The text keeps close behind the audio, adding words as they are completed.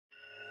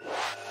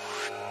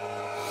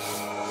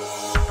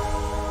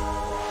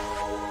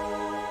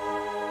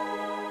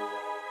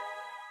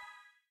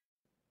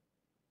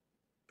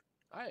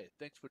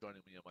Thanks for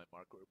joining me on my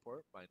market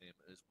report. My name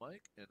is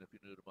Mike, and if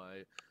you're new to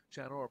my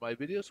channel or my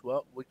videos,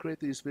 well, we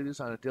create these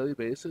videos on a daily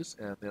basis,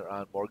 and they're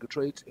on mortgage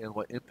rates and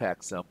what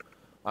impacts them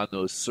on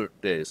those certain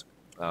days.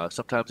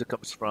 Sometimes it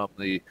comes from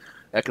the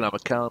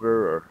economic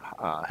calendar or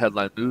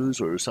headline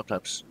news, or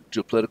sometimes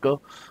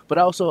geopolitical, but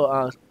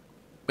also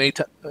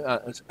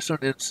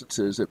certain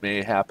instances it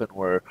may happen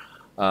where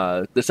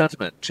the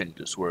sentiment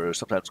changes, where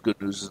sometimes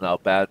good news is now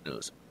bad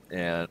news.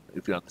 And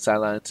if you're on the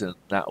sidelines and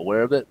not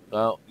aware of it,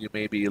 well, you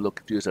may be a little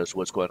confused as to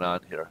what's going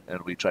on here.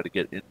 And we try to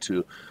get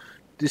into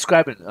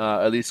describing,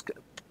 at least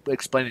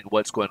explaining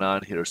what's going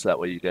on here, so that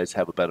way you guys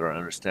have a better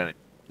understanding.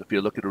 If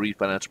you're looking to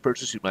refinance a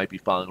purchase, you might be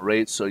following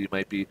rates, so you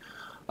might be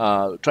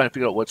trying to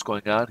figure out what's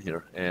going on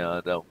here.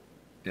 And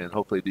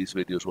hopefully these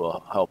videos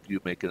will help you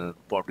make an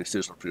informed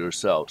decision for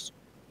yourselves.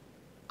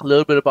 A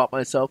little bit about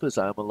myself is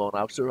I'm a loan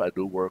officer. I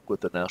do work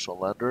with the national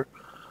lender.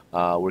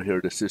 We're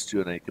here to assist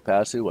you in any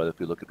capacity, whether if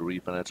you're looking to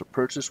refinance or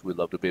purchase. We'd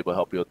love to be able to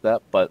help you with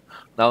that. But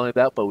not only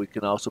that, but we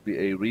can also be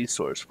a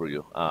resource for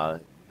you. We're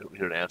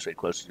here to answer any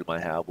questions you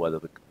might have, whether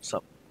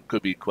some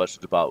could be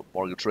questions about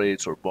mortgage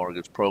rates or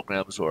mortgage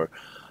programs or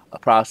a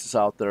process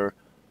out there,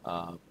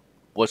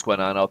 what's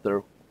going on out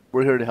there.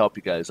 We're here to help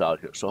you guys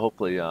out here. So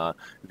hopefully,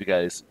 if you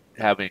guys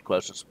have any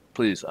questions,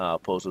 please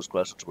pose those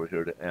questions. We're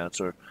here to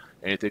answer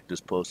anything.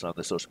 Just post on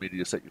the social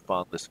media that you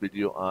found this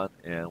video on,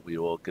 and we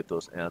will get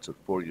those answered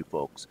for you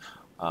folks.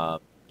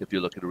 If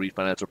you're looking to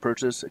refinance or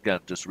purchase, again,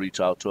 just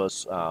reach out to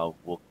us.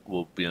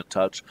 We'll be in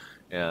touch,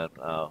 and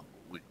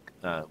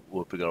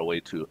we'll figure out a way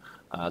to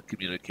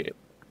communicate.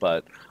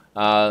 But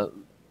again,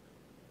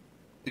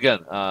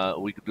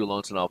 we can do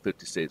loans in all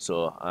 50 states.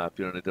 So if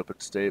you're in a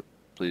different state,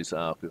 please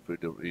feel free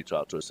to reach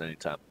out to us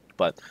anytime.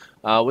 But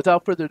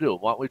without further ado,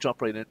 why don't we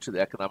jump right into the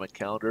economic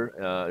calendar?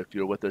 If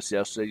you were with us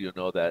yesterday, you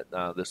know that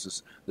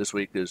this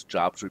week is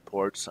jobs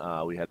reports.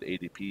 We had the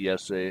ADP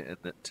yesterday, and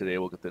then today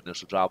we'll get the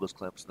initial jobless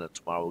claims, and then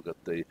tomorrow we'll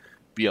get the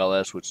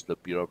BLS, which is the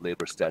Bureau of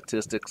Labor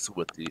Statistics,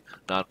 with the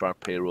non-farm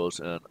payrolls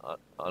and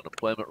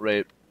unemployment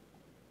rate.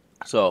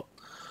 So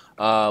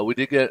we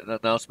did get an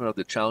announcement of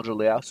the Challenger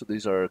layoffs. So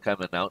these are kind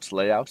of announced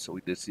layoffs. So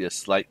we did see a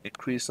slight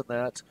increase in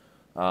that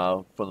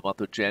for the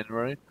month of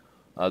January.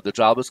 The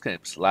jobless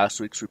claims, last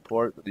week's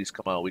report, these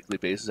come on a weekly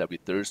basis every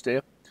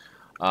Thursday.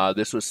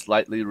 This was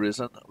slightly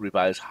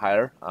revised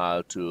higher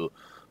to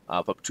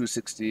from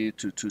 260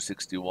 to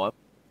 261.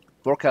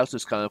 Forecast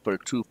is coming for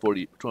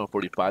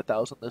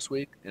 245,000 this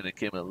week, and it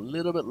came in a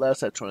little bit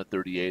less at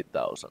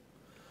 238,000.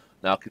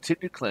 Now,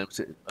 continued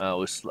claims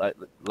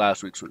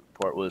last week's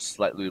report was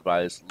slightly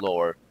revised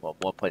lower from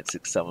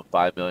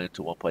 1.675 million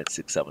to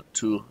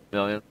 1.672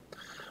 million.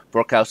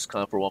 Forecast is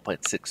coming for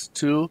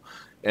 1.62,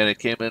 and it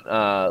came in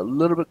a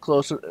little bit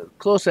close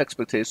to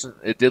expectations.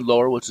 It did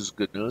lower, which is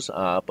good news,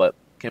 but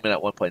came in at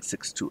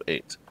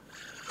 1.628.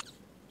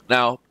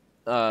 Now,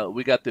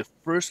 we got the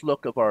first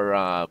look of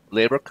our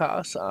labor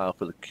costs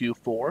for the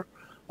Q4.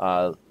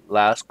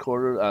 Last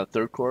quarter,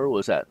 third quarter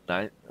was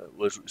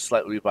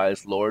slightly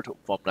revised lowered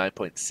from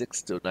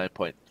 9.6 to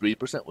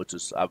 9.3%, which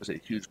is obviously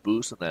a huge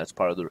boost, and that's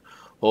part of the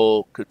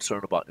whole concern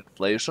about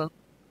inflation.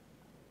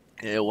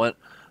 It went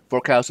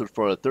forecasted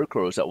for the third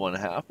quarter was at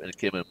 1.5, and it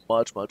came in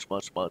much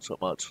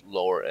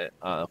lower at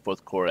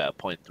fourth quarter at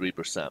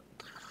 0.3%.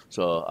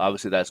 So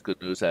obviously that's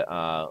good news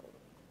on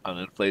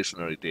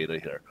inflationary data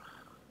here.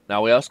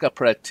 Now, we also got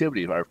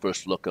productivity, our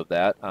first look of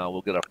that.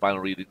 We'll get our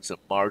final readings in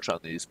March on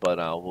these, but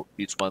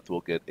each month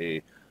we'll get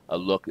a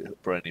look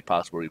for any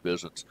possible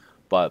revisions.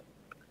 But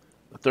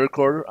the third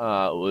quarter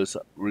was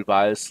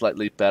revised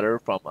slightly better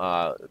from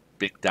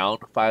being down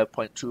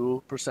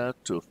 5.2%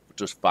 to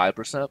just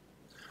 5%.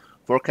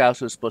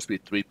 Forecast was supposed to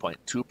be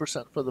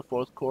 3.2% for the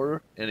fourth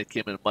quarter, and it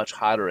came in much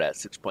hotter at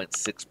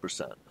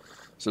 6.6%.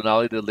 So not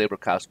only did labor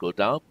costs go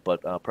down,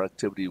 but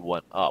productivity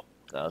went up.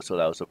 So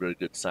that was a very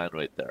good sign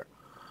right there.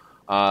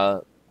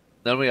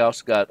 Then we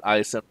also got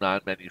ISM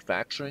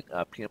non-manufacturing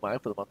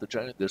PMI for the month of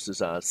January. This is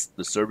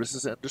the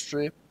services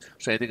industry.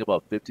 So anything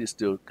above 50 is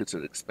still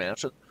considered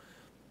expansion.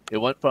 It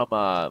went from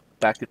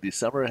back in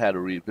December, it had a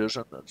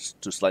revision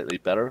to slightly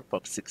better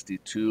from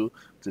 62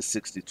 to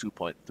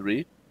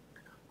 62.3.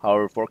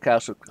 However,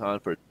 forecasts are calling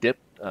for a dip.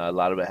 A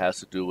lot of it has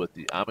to do with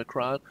the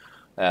Omicron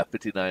at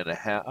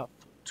 59.5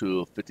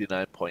 to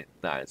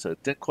 59.9. So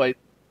it didn't quite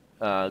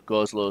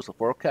go as low as the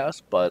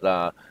forecast,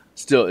 but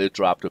still it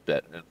dropped a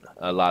bit. And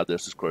a lot of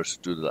this, of course, is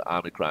due to the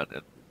Omicron.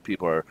 And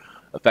people are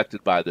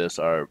affected by this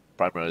are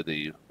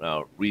primarily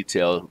the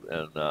retail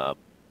and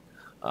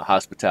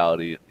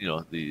hospitality,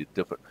 the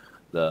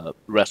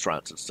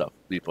restaurants and stuff.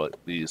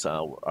 These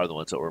are the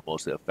ones that were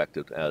mostly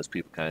affected as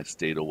people kind of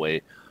stayed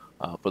away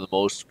for the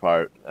most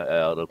part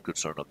out of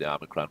concern of the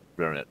Omicron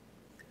variant.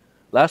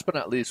 Last but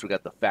not least, we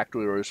got the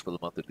factory orders for the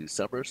month of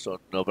December. So in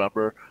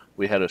November,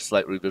 we had a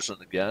slight revision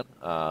again.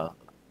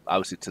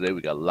 Obviously today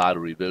we got a lot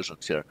of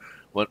revisions here.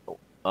 Went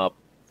up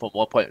from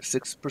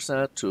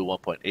 1.6% to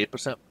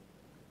 1.8%.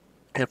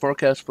 And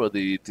forecast for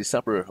the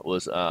December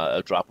was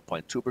a drop of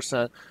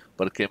 0.2%,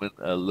 but it came in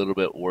a little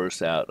bit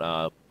worse at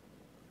a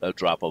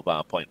drop of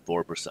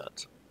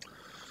 0.4%.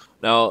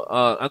 Now,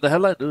 on the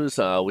headline news,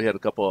 we had a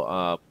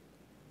couple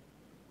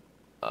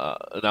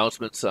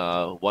announcements.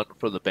 One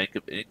from the Bank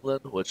of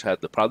England, which had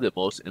probably the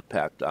most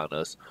impact on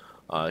us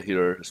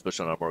here,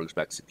 especially on our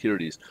mortgage-backed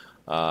securities,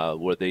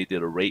 where they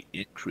did a rate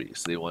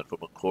increase. They went from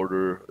a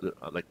quarter,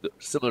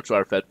 similar to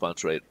our Fed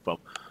funds rate, from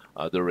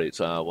their rates,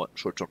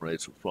 short-term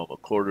rates, from a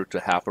quarter to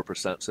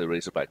 0.5%. So they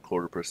raised it by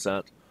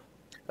 0.25%.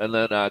 And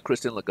then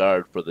Christine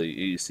Lagarde for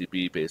the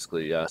ECB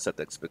basically set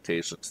the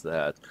expectations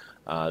that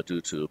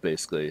due to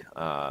basically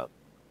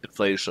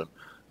inflation,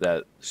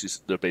 that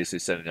they're basically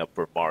setting up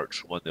for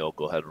March when they'll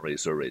go ahead and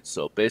raise their rates.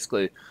 So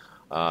basically,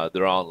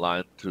 they're all in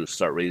line to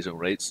start raising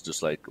rates,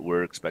 just like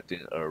we're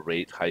expecting a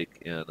rate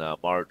hike in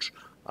March.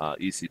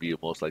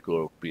 ECB most likely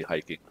will be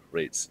hiking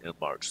rates in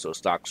March. So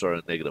stocks are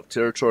in negative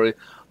territory.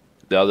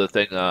 The other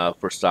thing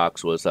for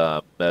stocks was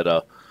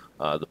Meta,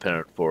 the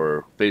parent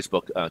for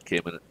Facebook,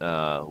 came in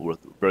with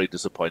very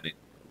disappointing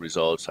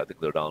results. I think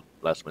they're down,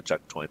 last time I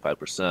checked,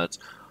 25%.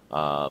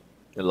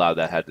 A lot of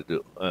that had to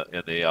do,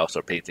 and they also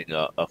are painting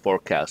a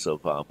forecast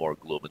of more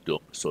gloom and doom,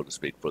 so to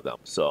speak, for them.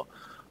 So,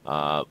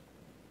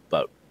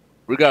 but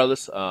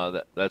regardless,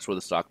 that's where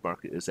the stock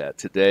market is at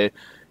today.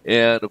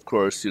 And of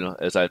course,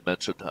 as I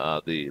mentioned,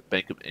 the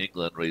Bank of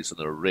England raising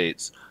their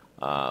rates,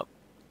 that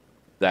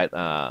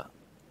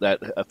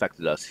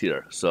affected us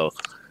here. So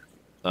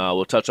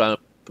we'll touch on it,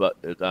 but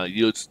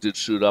yields did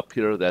shoot up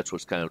here. That's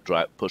what's kind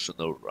of pushing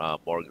the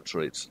mortgage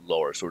rates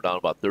lower. So we're down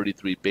about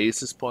 33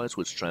 basis points,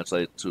 which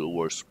translates to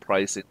worse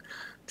pricing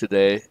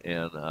today.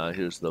 And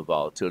here's the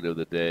volatility of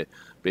the day.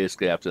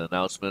 Basically, after the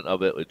announcement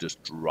of it, it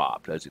just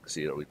dropped. As you can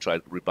see here, we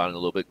tried rebounding a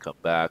little bit, come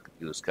back.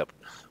 It just kept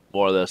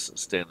more or less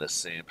staying the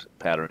same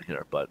pattern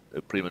here, but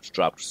it pretty much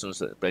dropped as soon as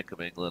the Bank of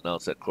England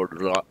announced that quarter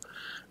drop,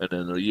 and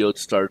then the yields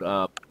start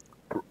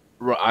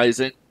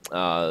rising.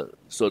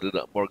 So did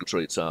mortgage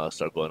rates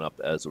start going up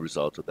as a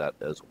result of that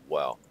as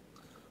well.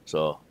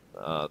 So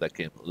that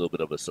came a little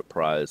bit of a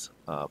surprise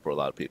for a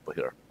lot of people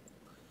here.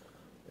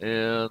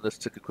 And let's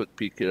take a quick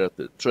peek here at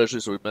the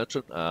treasuries we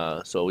mentioned.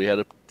 So we had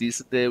a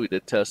decent day. We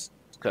did test,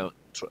 kind of,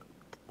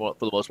 for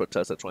the most part,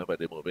 test that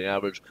 25-day moving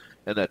average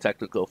and that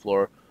technical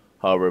floor.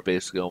 However,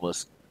 basically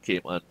almost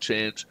came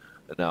unchanged.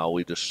 And now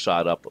we just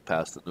shot up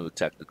past the new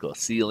technical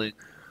ceiling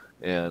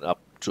and up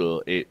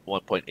to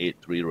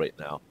 1.83 right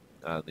now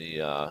on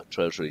the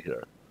treasury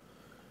here.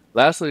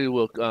 Lastly,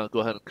 we'll go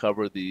ahead and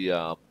cover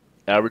the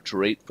average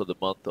rate for the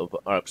month of,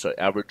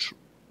 average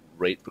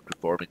rate for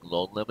conforming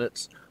loan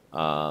limits.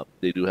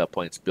 They do have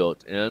points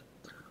built in.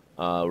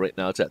 Right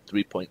now it's at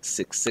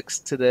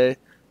 3.66 today,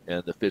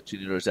 and the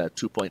 15-year is at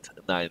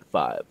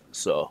 2.95.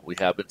 So we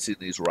have been seeing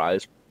these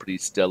rise pretty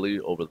steadily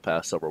over the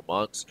past several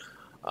months.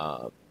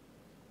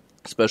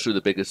 Especially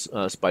the biggest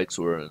spikes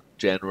were in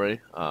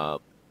January.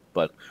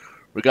 But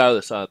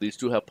regardless, these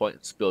do have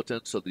points built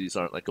in, so these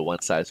aren't like a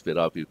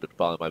one-size-fit-all. If you've been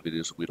following my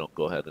videos, we don't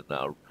go ahead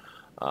and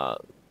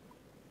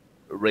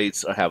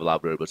rates or have a lot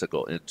of variables that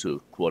go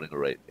into quoting a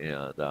rate,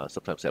 and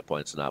sometimes have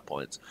points and not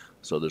points.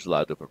 So there's a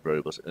lot of different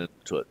variables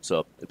into it.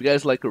 So if you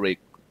guys like a rate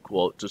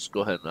quote, just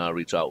go ahead and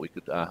reach out. We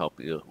could help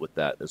you with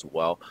that as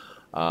well.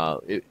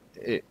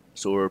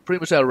 So we're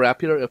pretty much at a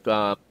wrap here.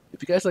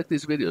 If you guys like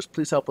these videos,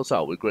 please help us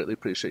out. We greatly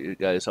appreciate you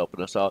guys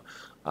helping us out.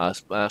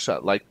 Smash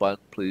that like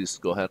button. Please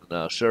go ahead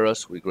and share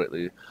us. We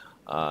greatly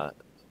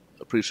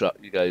appreciate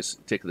you guys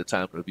taking the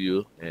time to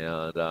view,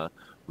 and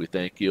we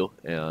thank you.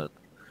 And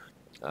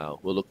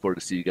we'll look forward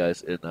to see you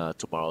guys in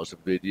tomorrow's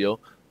video.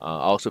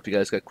 Also, if you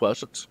guys got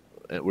questions,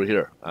 we're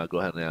here. Go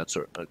ahead and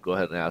answer. Go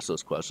ahead and ask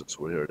those questions.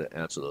 We're here to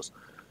answer those.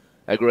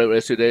 Have a great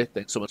rest of your day.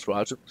 Thanks so much for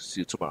watching.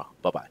 See you tomorrow.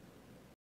 Bye-bye.